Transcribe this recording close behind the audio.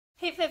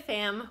Hey Fit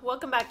Fam,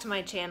 welcome back to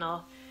my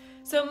channel.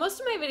 So most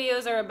of my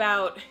videos are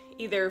about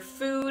either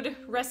food,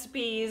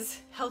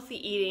 recipes, healthy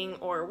eating,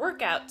 or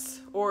workouts,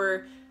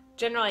 or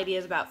general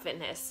ideas about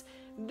fitness.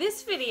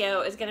 This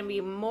video is going to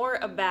be more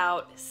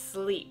about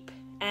sleep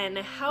and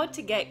how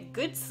to get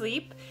good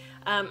sleep,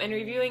 and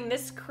reviewing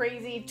this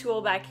crazy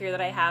tool back here that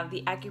I have,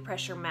 the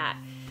Acupressure Mat.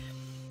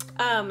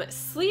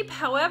 Sleep,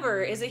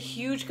 however, is a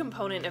huge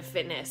component of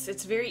fitness.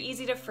 It's very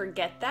easy to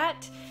forget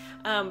that.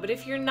 But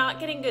if you're not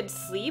getting good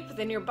sleep,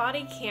 then your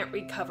body can't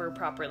recover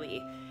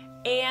properly.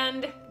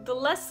 And the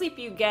less sleep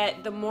you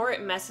get, the more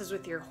it messes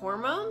with your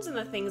hormones and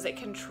the things that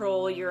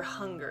control your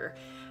hunger.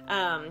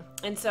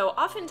 And so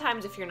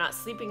oftentimes if you're not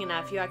sleeping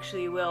enough, you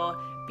actually will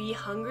be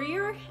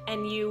hungrier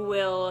and you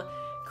will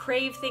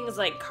crave things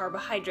like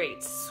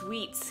carbohydrates,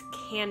 sweets,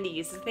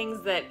 candies,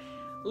 things that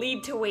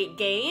lead to weight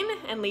gain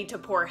and lead to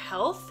poor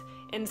health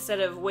instead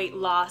of weight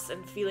loss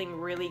and feeling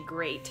really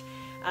great.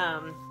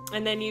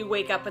 And then you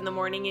wake up in the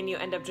morning and you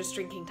end up just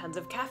drinking tons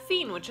of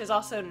caffeine, which is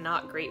also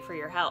not great for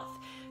your health.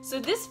 So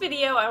this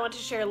video, I want to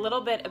share a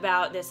little bit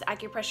about this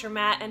acupressure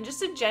mat and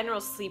just a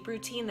general sleep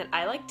routine that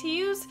I like to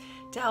use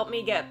to help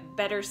me get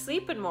better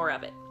sleep and more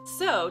of it.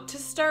 So to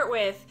start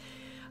with,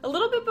 a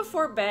little bit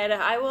before bed,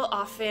 I will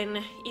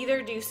often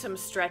either do some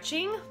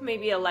stretching,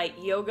 maybe a light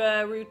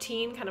yoga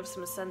routine, kind of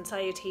some sun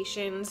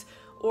salutations,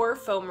 or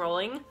foam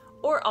rolling,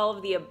 or all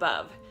of the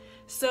above.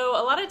 So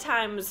a lot of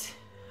times,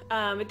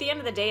 at the end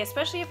of the day,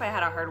 especially if I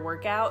had a hard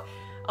workout,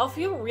 I'll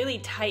feel really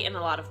tight in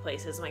a lot of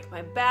places, like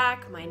my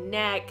back, my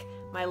neck,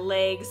 my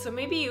legs. So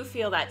maybe you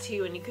feel that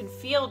too, and you can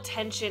feel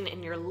tension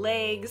in your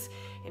legs,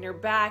 in your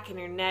back, in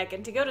your neck,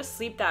 and to go to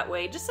sleep that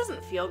way just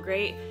doesn't feel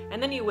great,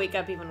 and then you wake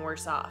up even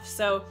worse off.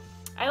 So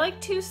I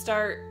like to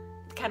start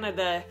kind of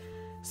the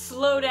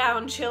slow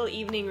down, chill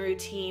evening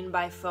routine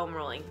by foam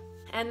rolling.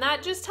 And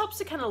that just helps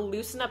to kind of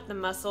loosen up the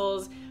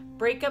muscles,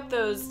 break up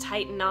those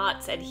tight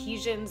knots,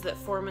 adhesions that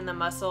form in the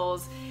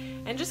muscles,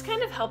 and just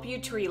kind of help you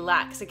to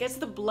relax. It gets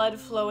the blood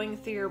flowing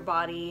through your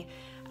body,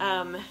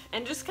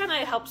 and just kind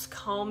of helps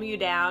calm you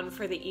down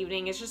for the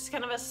evening. It's just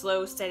kind of a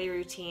slow, steady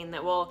routine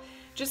that will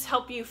just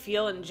help you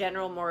feel in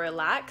general more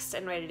relaxed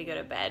and ready to go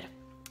to bed.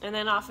 And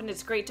then often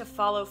it's great to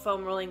follow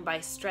foam rolling by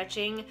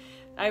stretching.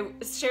 I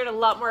shared a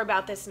lot more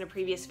about this in a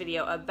previous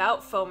video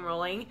about foam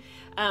rolling,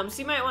 so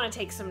you might want to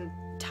take some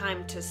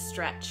time to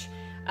stretch.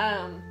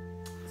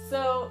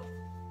 So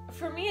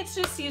for me, it's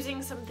just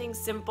using something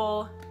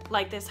simple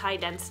like this high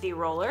density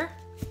roller.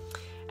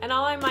 And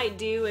all I might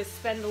do is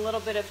spend a little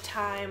bit of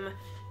time,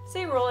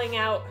 say, rolling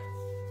out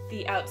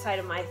the outside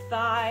of my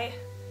thigh,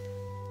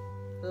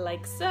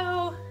 like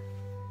so.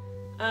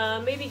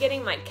 Maybe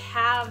getting my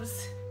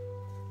calves,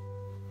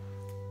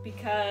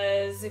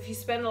 because if you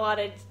spend a lot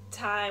of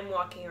time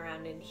walking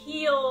around in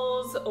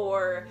heels,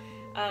 or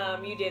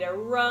you did a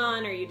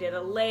run or you did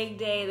a leg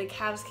day, the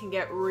calves can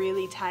get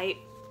really tight.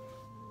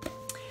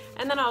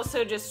 And then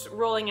also just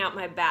rolling out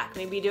my back,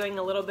 maybe doing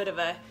a little bit of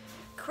a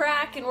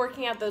crack and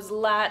working out those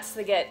lats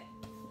that get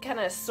kind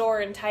of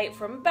sore and tight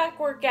from back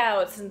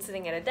workouts and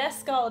sitting at a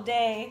desk all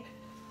day.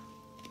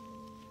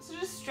 So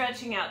just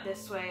stretching out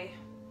this way.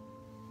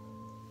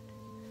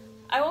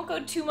 I won't go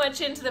too much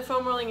into the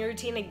foam rolling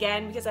routine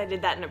again because I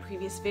did that in a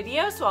previous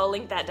video, so I'll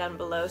link that down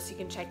below so you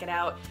can check it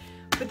out.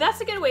 But that's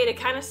a good way to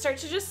kind of start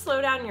to just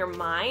slow down your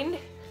mind,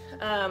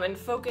 and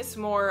focus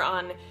more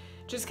on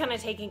just kind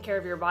of taking care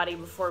of your body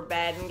before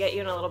bed and get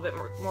you in a little bit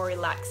more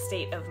relaxed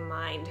state of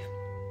mind.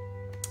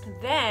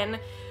 Then,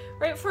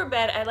 right before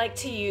bed, I like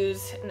to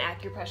use an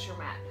acupressure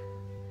mat.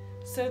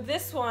 So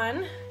this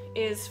one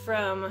is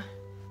from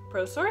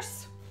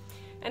ProSource,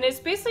 and it's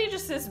basically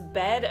just this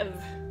bed of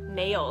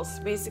nails,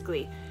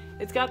 basically.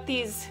 It's got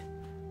these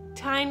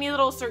tiny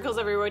little circles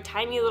everywhere,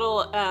 tiny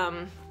little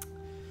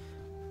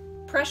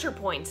pressure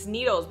points,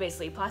 needles,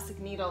 basically,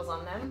 plastic needles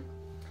on them.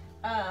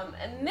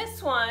 And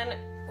this one,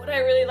 what I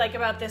really like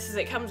about this is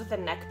it comes with a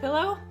neck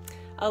pillow.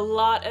 A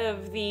lot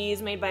of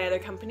these made by other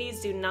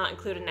companies do not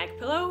include a neck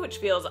pillow, which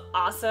feels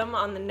awesome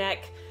on the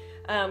neck,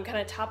 kind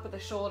of top of the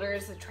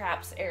shoulders, the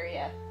traps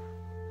area.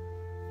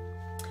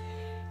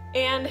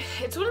 And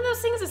it's one of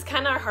those things that's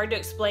kind of hard to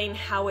explain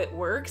how it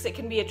works. It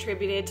can be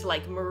attributed to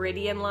like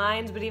meridian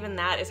lines, but even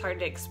that is hard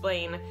to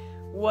explain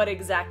what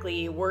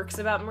exactly works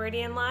about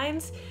meridian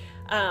lines.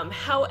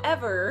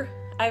 However,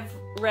 I've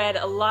read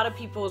a lot of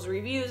people's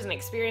reviews and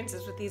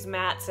experiences with these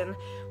mats, and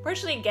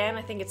partially, again,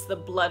 I think it's the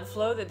blood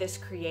flow that this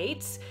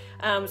creates.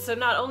 So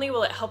not only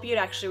will it help you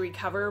to actually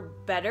recover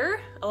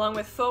better, along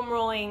with foam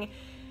rolling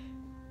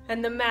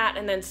and the mat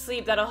and then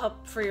sleep, that'll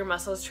help for your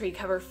muscles to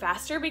recover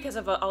faster because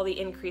of all the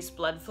increased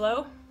blood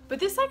flow. But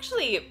this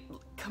actually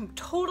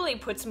totally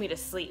puts me to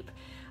sleep.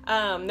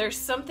 There's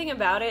something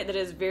about it that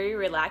is very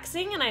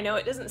relaxing, and I know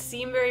it doesn't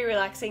seem very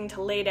relaxing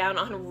to lay down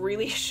on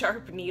really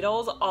sharp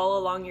needles all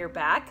along your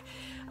back,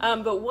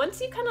 but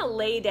once you kind of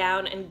lay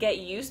down and get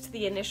used to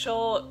the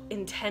initial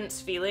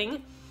intense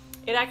feeling,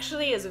 it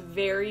actually is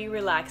very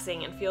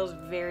relaxing and feels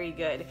very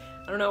good.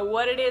 I don't know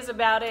what it is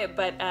about it,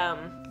 but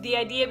the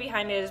idea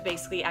behind it is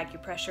basically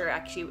acupressure,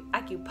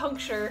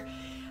 acupuncture,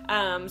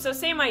 So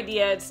same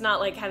idea, it's not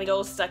like having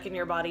oil stuck in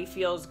your body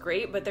feels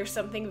great, but there's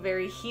something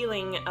very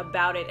healing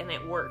about it and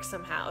it works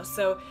somehow.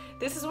 So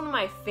this is one of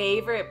my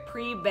favorite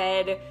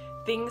pre-bed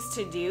things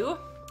to do.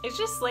 Is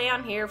just lay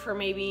on here for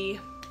maybe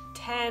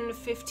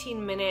 10-15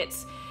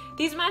 minutes.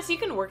 These mats you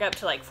can work up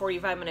to like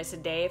 45 minutes a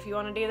day if you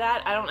want to do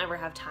that. I don't ever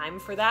have time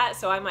for that,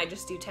 so I might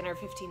just do 10 or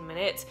 15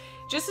 minutes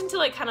just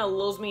until it kind of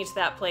lulls me to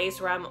that place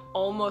where I'm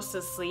almost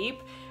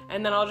asleep,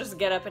 and then I'll just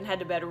get up and head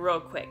to bed real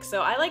quick.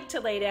 So I like to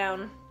lay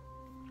down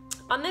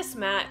on this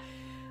mat,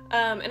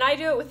 and I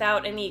do it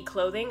without any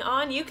clothing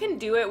on. You can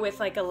do it with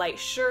like a light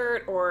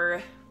shirt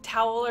or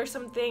towel or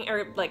something,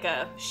 or like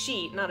a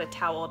sheet, not a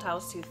towel.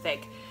 Towel's too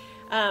thick.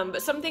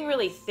 But something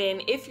really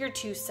thin if you're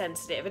too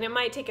sensitive, and it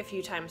might take a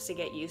few times to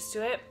get used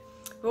to it.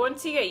 But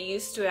once you get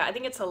used to it, I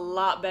think it's a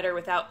lot better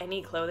without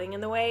any clothing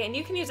in the way. And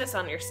you can use this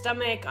on your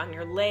stomach, on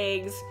your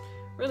legs,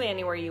 really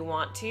anywhere you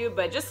want to,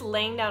 but just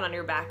laying down on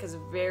your back is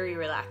very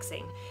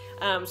relaxing.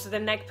 So the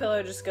neck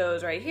pillow just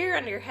goes right here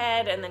under your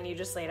head, and then you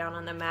just lay down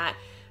on the mat.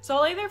 So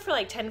I'll lay there for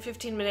like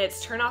 10-15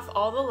 minutes, turn off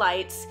all the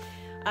lights,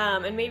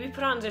 and maybe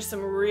put on just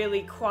some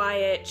really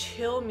quiet,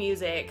 chill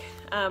music,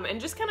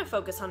 and just kind of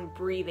focus on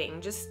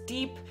breathing, just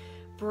deep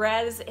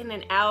breaths in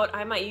and out.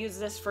 I might use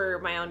this for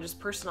my own just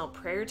personal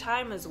prayer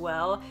time as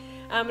well,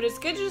 but it's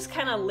good to just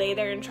kind of lay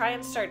there and try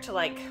and start to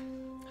like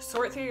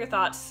sort through your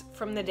thoughts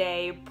from the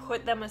day,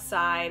 put them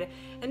aside,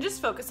 and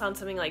just focus on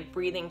something like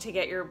breathing to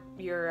get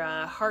your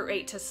heart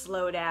rate to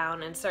slow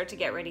down and start to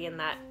get ready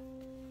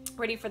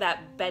for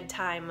that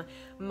bedtime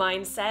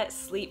mindset,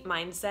 sleep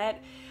mindset.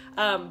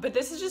 But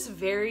this is just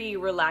very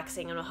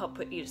relaxing and will help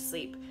put you to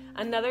sleep.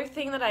 Another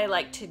thing that I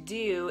like to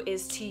do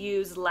is to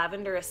use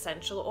lavender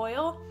essential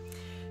oil.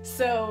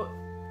 So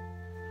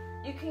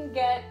you can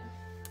get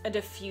a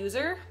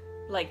diffuser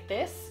like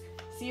this.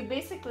 So you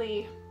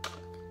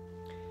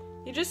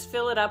just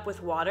fill it up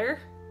with water.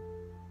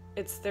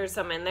 There's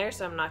some in there,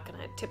 so I'm not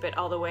gonna tip it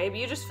all the way, but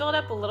you just fill it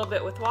up a little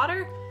bit with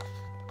water,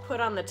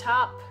 put on the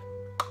top,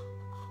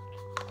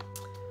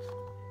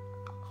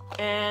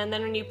 and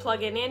then when you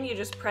plug it in, you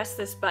just press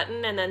this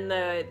button, and then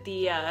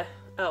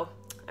oh,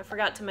 I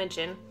forgot to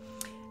mention,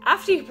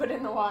 after you put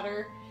in the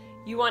water,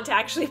 you want to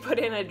actually put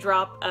in a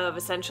drop of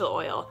essential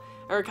oil,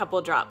 or a couple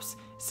of drops.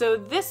 So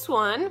this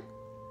one,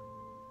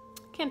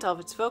 can't tell if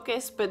it's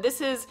focused, but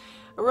this is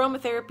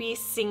Aromatherapy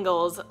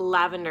Singles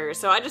Lavender.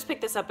 So I just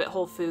picked this up at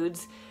Whole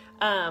Foods.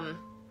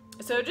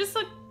 So just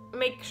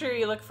make sure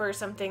you look for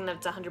something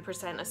that's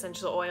 100%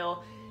 essential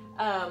oil.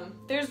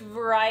 There's a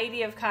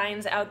variety of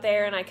kinds out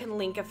there, and I can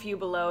link a few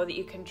below that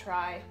you can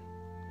try.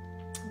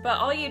 But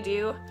all you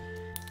do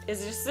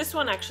is just, this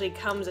one actually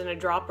comes in a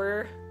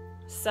dropper.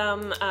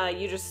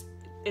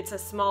 It's a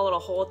small little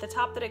hole at the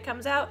top that it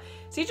comes out.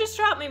 So you just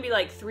drop maybe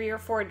like 3 or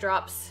 4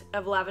 drops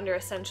of lavender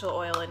essential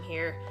oil in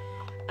here,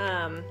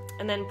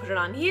 and then put it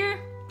on here,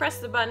 press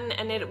the button,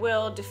 and it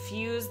will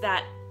diffuse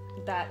that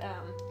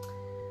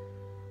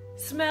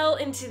smell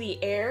into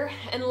the air.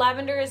 And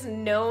lavender is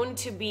known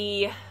to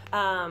be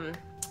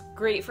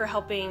great for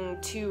helping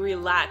to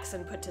relax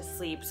and put to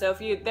sleep. So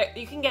if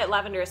you can get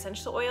lavender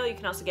essential oil, you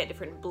can also get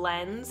different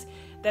blends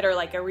that are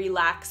like a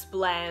relax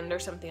blend or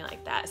something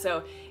like that.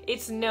 So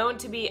it's known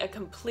to be a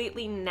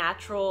completely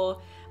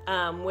natural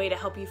way to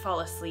help you fall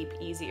asleep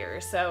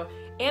easier. So,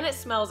 and it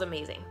smells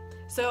amazing.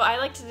 So I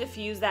like to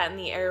diffuse that in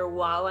the air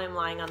while I'm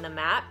lying on the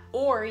mat,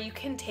 or you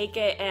can take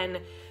it, and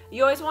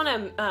you always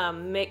want to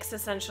mix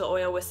essential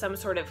oil with some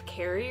sort of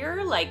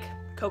carrier, like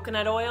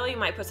coconut oil. You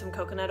might put some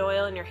coconut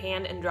oil in your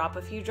hand and drop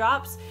a few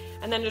drops,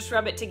 and then just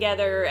rub it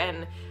together,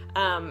 and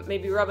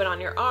maybe rub it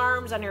on your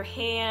arms, on your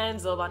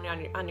hands, a little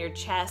on your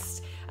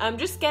chest.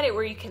 Just get it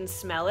where you can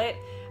smell it.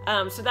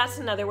 So that's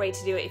another way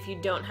to do it. If you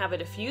don't have a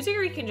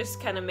diffuser, you can just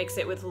kind of mix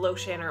it with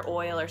lotion or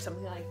oil or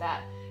something like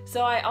that.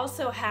 So I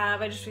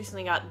just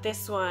recently got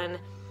this one.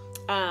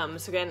 So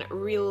again,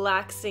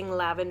 relaxing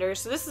lavender.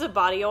 So this is a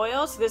body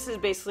oil. So this is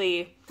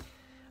basically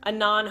a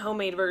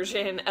non-homemade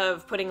version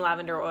of putting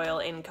lavender oil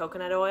in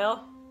coconut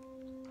oil.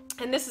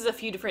 And this is a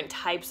few different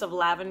types of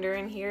lavender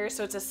in here.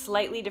 So it's a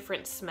slightly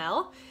different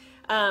smell,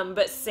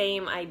 but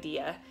same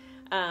idea.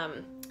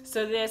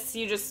 So this,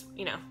 you just,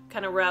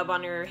 kind of rub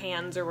on your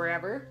hands or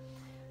wherever.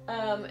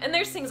 And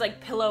there's things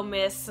like pillow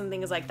mists and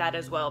things like that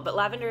as well, but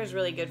lavender is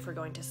really good for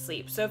going to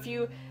sleep. So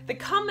the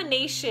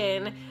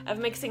combination of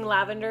mixing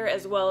lavender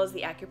as well as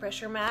the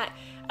acupressure mat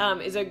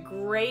is a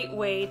great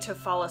way to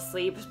fall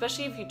asleep,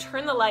 especially if you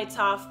turn the lights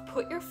off,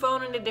 put your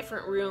phone in a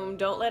different room,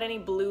 don't let any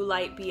blue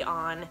light be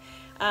on,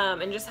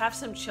 and just have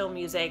some chill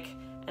music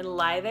and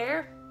lie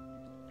there.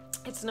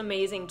 It's an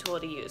amazing tool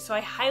to use. So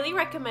I highly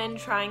recommend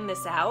trying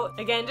this out.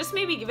 Again, just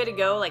maybe give it a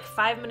go, like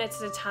 5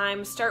 minutes at a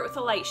time. Start with a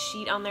light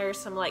sheet on there,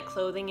 some light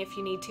clothing if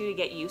you need to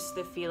get used to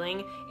the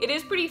feeling. It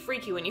is pretty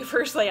freaky when you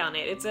first lay on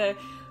it. It's a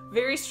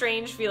very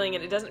strange feeling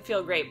and it doesn't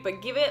feel great,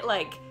 but give it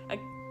like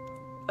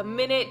a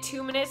minute,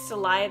 2 minutes to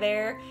lie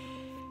there,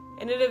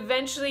 and it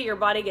eventually your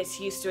body gets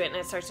used to it and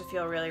it starts to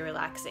feel really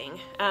relaxing.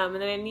 And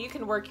then you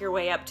can work your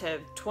way up to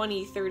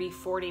 20, 30,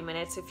 40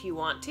 minutes if you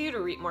want to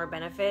reap more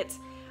benefits.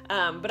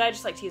 but I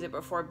just like to use it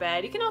before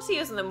bed. You can also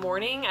use it in the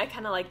morning. I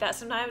kind of like that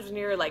sometimes when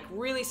you're like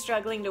really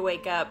struggling to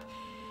wake up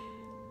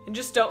and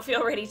just don't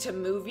feel ready to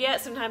move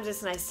yet. Sometimes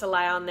it's nice to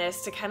lie on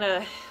this to kind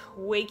of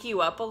wake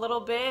you up a little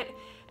bit.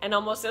 And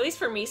almost, at least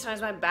for me,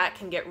 sometimes my back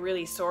can get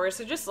really sore.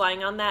 So just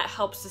lying on that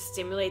helps to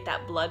stimulate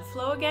that blood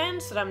flow again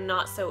so that I'm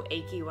not so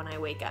achy when I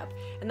wake up.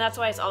 And that's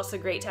why it's also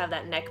great to have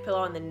that neck pillow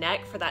on the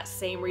neck for that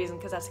same reason,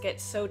 because that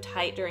gets so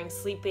tight during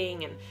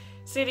sleeping and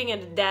sitting at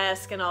a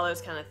desk and all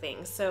those kind of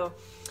things. So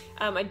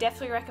I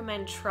definitely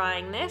recommend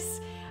trying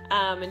this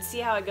and see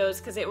how it goes,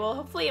 because it will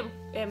hopefully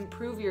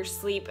improve your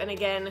sleep. And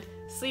again,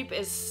 sleep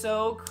is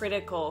so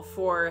critical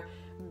for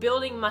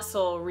building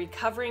muscle,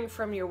 recovering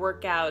from your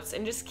workouts,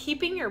 and just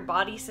keeping your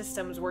body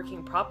systems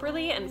working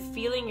properly and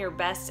feeling your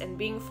best and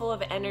being full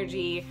of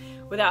energy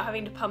without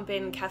having to pump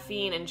in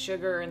caffeine and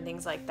sugar and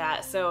things like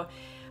that. So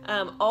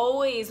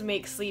always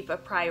make sleep a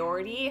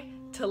priority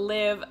to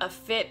live a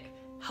fit,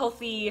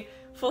 healthy,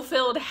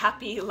 fulfilled,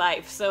 happy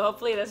life. So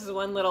hopefully this is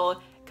one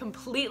little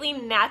completely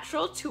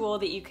natural tool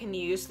that you can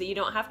use so that you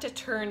don't have to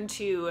turn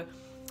to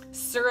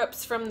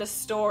syrups from the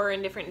store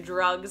and different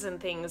drugs and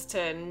things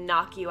to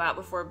knock you out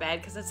before bed,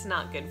 because it's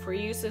not good for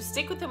you. So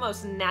stick with the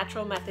most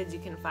natural methods you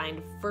can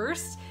find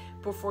first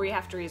before you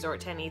have to resort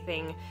to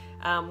anything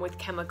with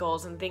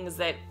chemicals and things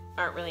that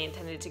aren't really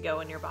intended to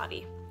go in your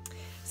body.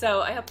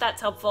 So I hope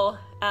that's helpful.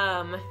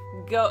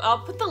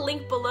 I'll put the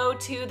link below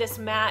to this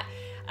mat.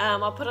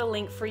 I'll put a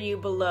link for you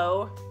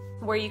below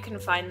where you can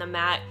find the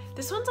mat.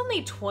 This one's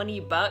only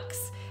 20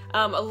 bucks.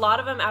 A lot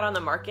of them out on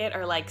the market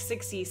are like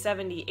 60,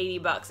 70, 80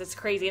 bucks. It's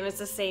crazy, and it's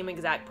the same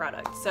exact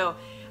product. So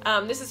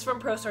this is from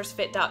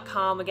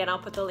ProSourceFit.com. Again, I'll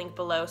put the link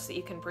below so that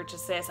you can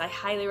purchase this. I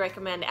highly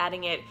recommend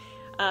adding it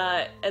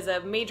as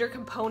a major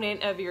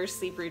component of your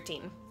sleep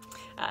routine.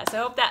 So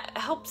I hope that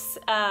helps,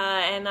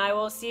 and I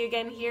will see you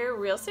again here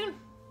real soon.